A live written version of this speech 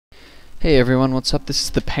Hey everyone, what's up? This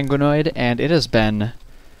is ThePenguinoid, and it has been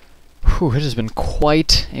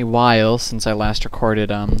quite a while since I last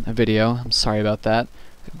recorded a video. I'm sorry about that.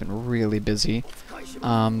 I've been really busy.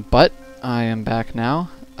 But I am back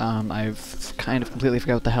now. I've kind of completely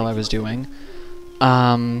forgot what the hell I was doing.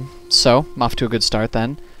 So, I'm off to a good start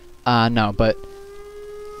then. No, but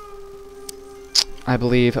I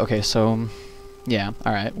believe, okay, so, yeah,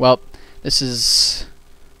 alright. Well, this is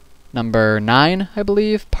number 9, I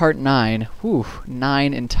believe. Part 9. Whew,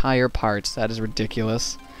 9 entire parts. That is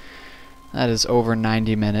ridiculous. That is over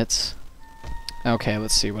 90 minutes. Okay,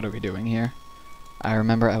 let's see. What are we doing here? I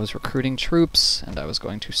remember I was recruiting troops, and I was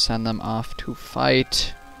going to send them off to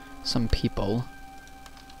fight some people.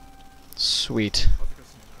 Sweet.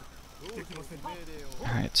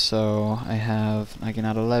 Alright, so I have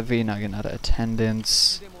Naginata Levy, Naginata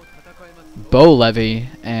Attendants, Bow Levy,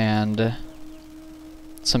 and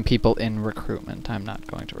some people in recruitment. I'm not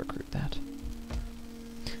going to recruit that.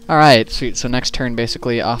 Alright, sweet. So next turn,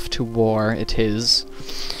 basically, off to war it is.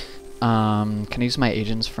 Can I use my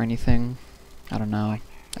agents for anything? I don't know.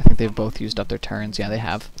 I think they've both used up their turns. Yeah, they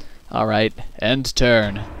have. Alright, end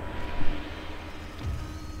turn.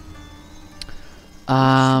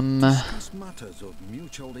 Discuss matters of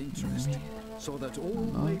mutual interest, so that all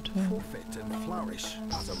may profit and flourish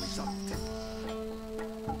as a result.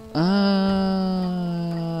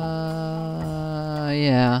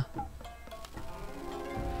 Yeah.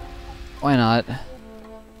 Why not?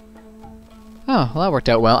 Oh, well that worked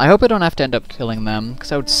out well. I hope I don't have to end up killing them, because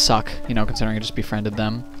that would suck, you know, considering I just befriended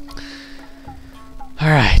them.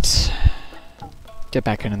 Alright. Get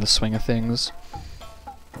back into the swing of things.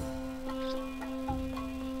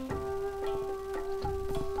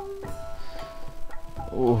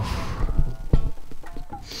 Oof.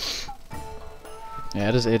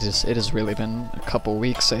 Yeah, it has really been a couple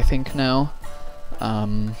weeks, I think, now.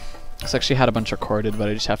 It's actually had a bunch recorded, but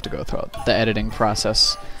I just have to go through the editing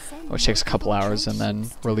process, which takes a couple hours, and then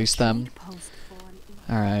release them.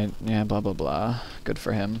 Alright, yeah, blah blah blah. Good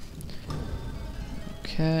for him.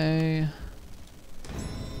 Okay.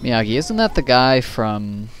 Miyagi, isn't that the guy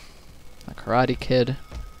from The Karate Kid?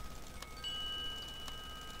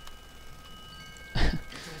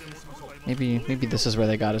 Maybe this is where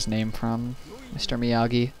they got his name from, Mr.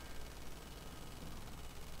 Miyagi.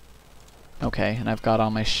 Okay, and I've got all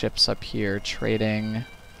my ships up here trading.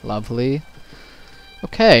 Lovely.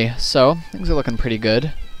 Okay, so things are looking pretty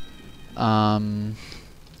good. I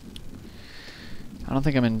don't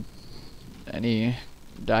think I'm in any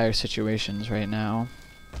dire situations right now,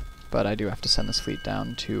 but I do have to send this fleet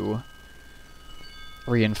down to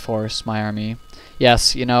reinforce my army.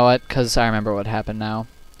 Yes, you know what? Because I remember what happened now.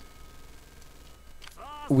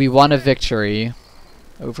 We won a victory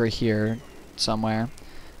over here somewhere,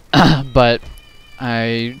 but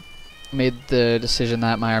I made the decision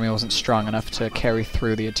that my army wasn't strong enough to carry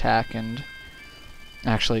through the attack and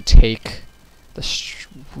actually take the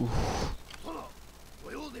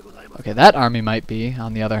okay, that army might be,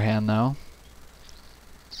 on the other hand, though.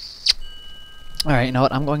 Alright, you know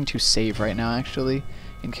what? I'm going to save right now, actually,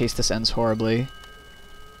 in case this ends horribly.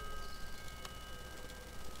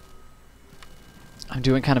 I'm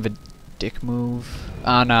doing kind of a dick move.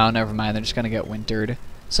 Oh no, never mind. They're just gonna get wintered.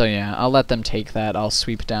 So yeah, I'll let them take that. I'll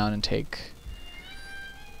sweep down and take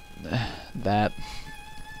that.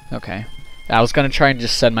 Okay. I was gonna try and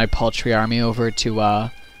just send my paltry army over to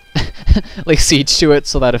lay siege to it,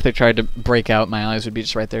 so that if they tried to break out, my allies would be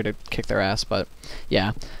just right there to kick their ass. But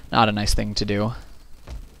yeah, not a nice thing to do.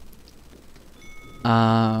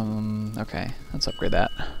 Okay, let's upgrade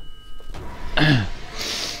that.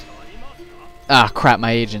 Ah, crap,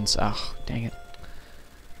 my agents. Oh, dang it.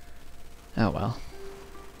 Oh, well.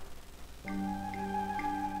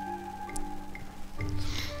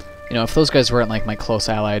 You know, if those guys weren't, like, my close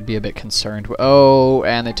ally, I'd be a bit concerned. Oh,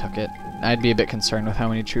 and they took it. I'd be a bit concerned with how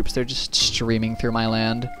many troops they're just streaming through my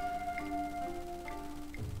land.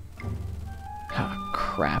 Oh,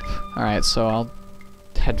 crap. Alright, so I'll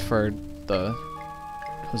head for the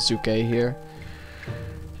Hozuke here.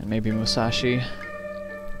 And maybe Musashi.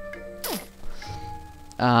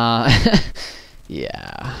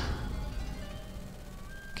 Yeah.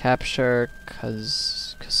 Capture Kazusa.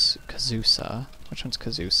 Which one's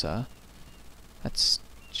Kazusa? That's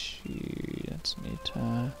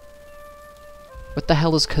Nita. What the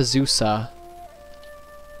hell is Kazusa?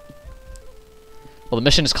 Well, the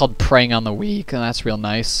mission is called Preying on the Weak, and that's real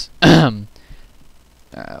nice. Oh,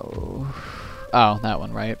 that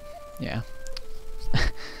one, right? Yeah.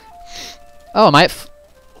 Oh, am I?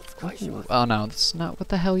 Ooh, oh no, that's not. What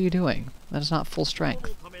the hell are you doing? That is not full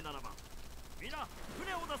strength.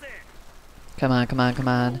 Come on, come on, come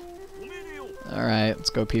on. Alright, let's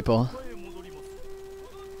go, people.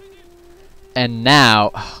 And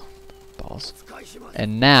now... Oh, balls.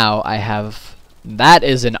 And now I have... That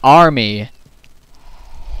is an army!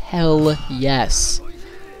 Hell yes.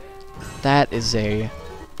 That is a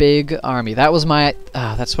big army. That was my...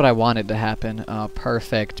 that's what I wanted to happen. Oh,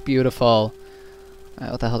 perfect. Beautiful.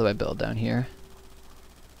 Alright, what the hell do I build down here?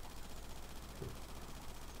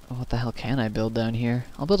 What the hell can I build down here?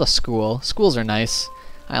 I'll build a school. Schools are nice.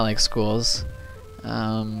 I like schools.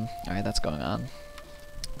 Alright, that's going on.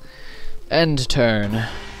 End turn.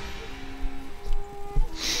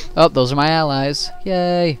 Oh, those are my allies.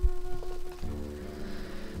 Yay!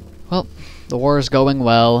 Well, the war is going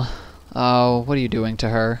well. Oh, what are you doing to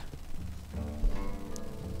her?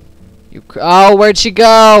 Oh, where'd she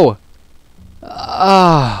go?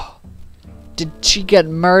 Oh. Did she get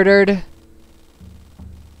murdered?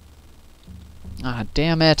 Ah,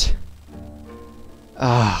 damn it.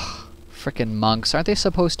 Ah, frickin' monks. Aren't they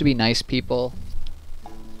supposed to be nice people?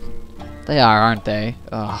 They are, aren't they?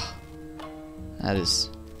 Ugh. That is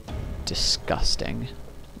disgusting.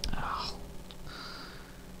 Oh.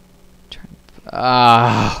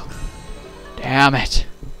 Ah. Damn it.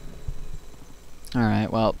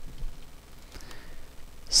 Alright, well.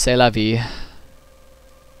 C'est la vie.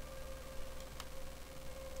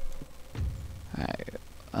 Alright.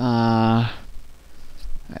 Alright,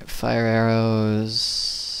 fire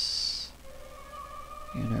arrows.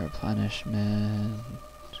 Unit replenishment.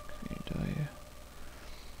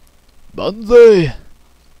 Banzai!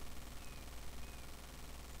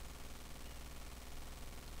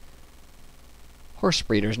 Horse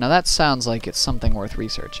breeders. Now that sounds like it's something worth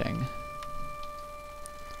researching.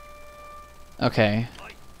 Okay.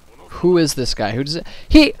 Who is this guy? Who does it?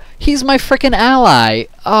 He's my frickin' ally!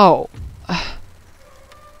 Oh.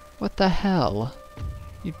 What the hell?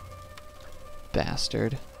 You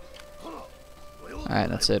bastard. Alright,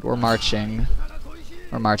 that's it. We're marching.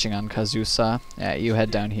 We're marching on Kazusa. Yeah, you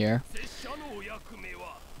head down here.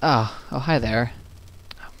 Oh, hi there.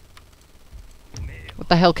 What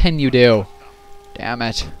the hell can you do? Damn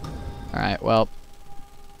it. Alright, well.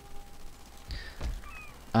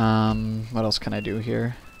 What else can I do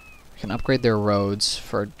here? I can upgrade their roads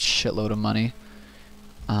for a shitload of money.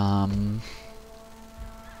 Can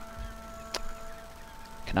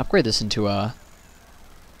upgrade this into a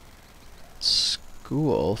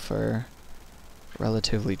school for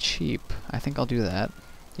relatively cheap. I think I'll do that,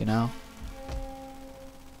 you know?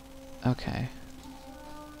 Okay.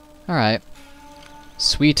 Alright.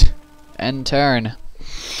 Sweet. End turn.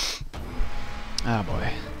 Oh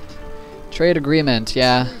boy. Trade agreement,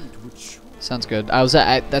 yeah. Sounds good.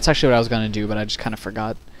 That's actually what I was gonna do, but I just kind of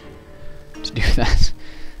forgot to do that.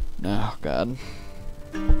 Oh god.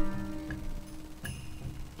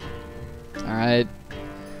 Alright.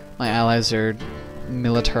 My allies are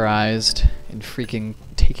militarized and freaking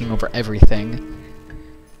taking over everything.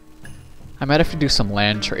 I might have to do some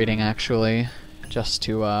land trading, actually, just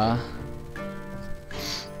to,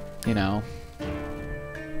 you know,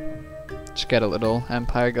 just get a little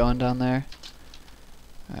empire going down there.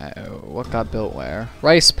 What got built where?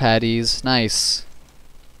 Rice paddies, nice.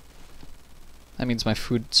 That means my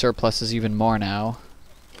food surplus is even more now.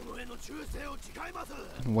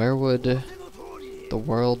 And where would the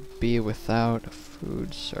world be without a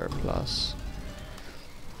food surplus?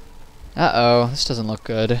 Uh-oh, this doesn't look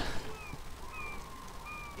good.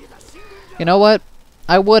 You know what?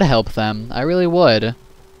 I would help them. I really would.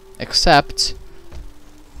 Except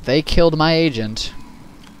they killed my agent.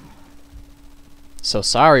 So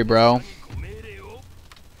sorry, bro.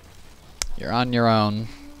 You're on your own.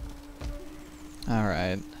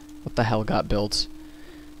 Alright. What the hell got built?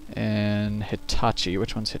 And Hitachi.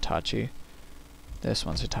 Which one's Hitachi? This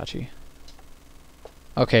one's Hitachi.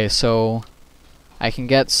 Okay, so I can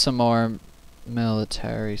get some more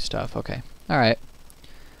military stuff. Okay. Alright.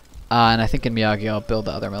 And I think in Miyagi I'll build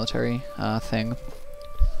the other military thing.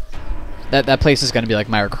 That place is going to be like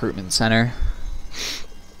my recruitment center.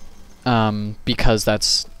 Because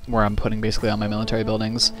that's where I'm putting basically all my military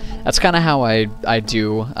buildings. That's kind of how I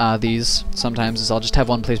do these sometimes, is I'll just have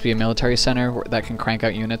one place be a military center that can crank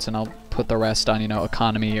out units, and I'll put the rest on, you know,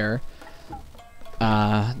 economy or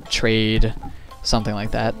trade, something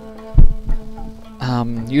like that.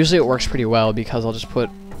 Usually it works pretty well because I'll just put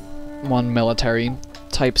one military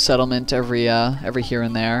type settlement every here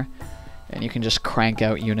and there, and you can just crank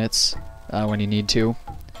out units when you need to.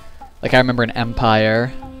 Like I remember in Empire,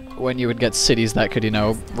 when you would get cities that could, you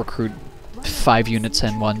know, recruit 5 units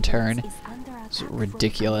in one turn. It's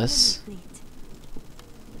ridiculous.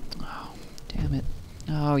 Oh, damn it.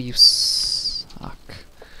 Oh, you suck.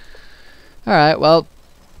 Alright, well.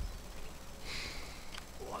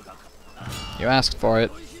 You asked for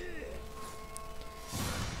it.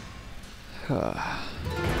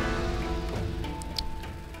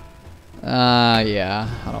 Yeah,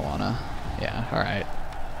 I don't wanna. Yeah, alright.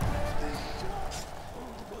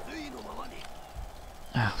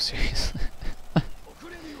 Oh, seriously.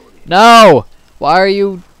 No! Why are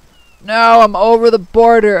you... No, I'm over the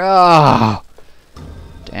border! Oh!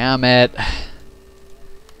 Damn it.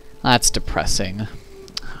 That's depressing.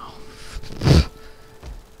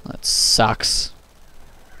 That sucks.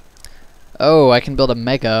 Oh, I can build a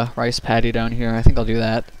mega rice paddy down here. I think I'll do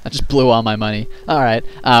that. I just blew all my money. Alright.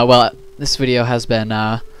 Well, this video has been,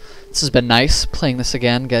 this has been nice, playing this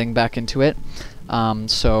again, getting back into it.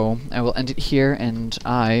 So I will end it here, and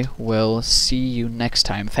I will see you next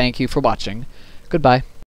time. Thank you for watching. Goodbye.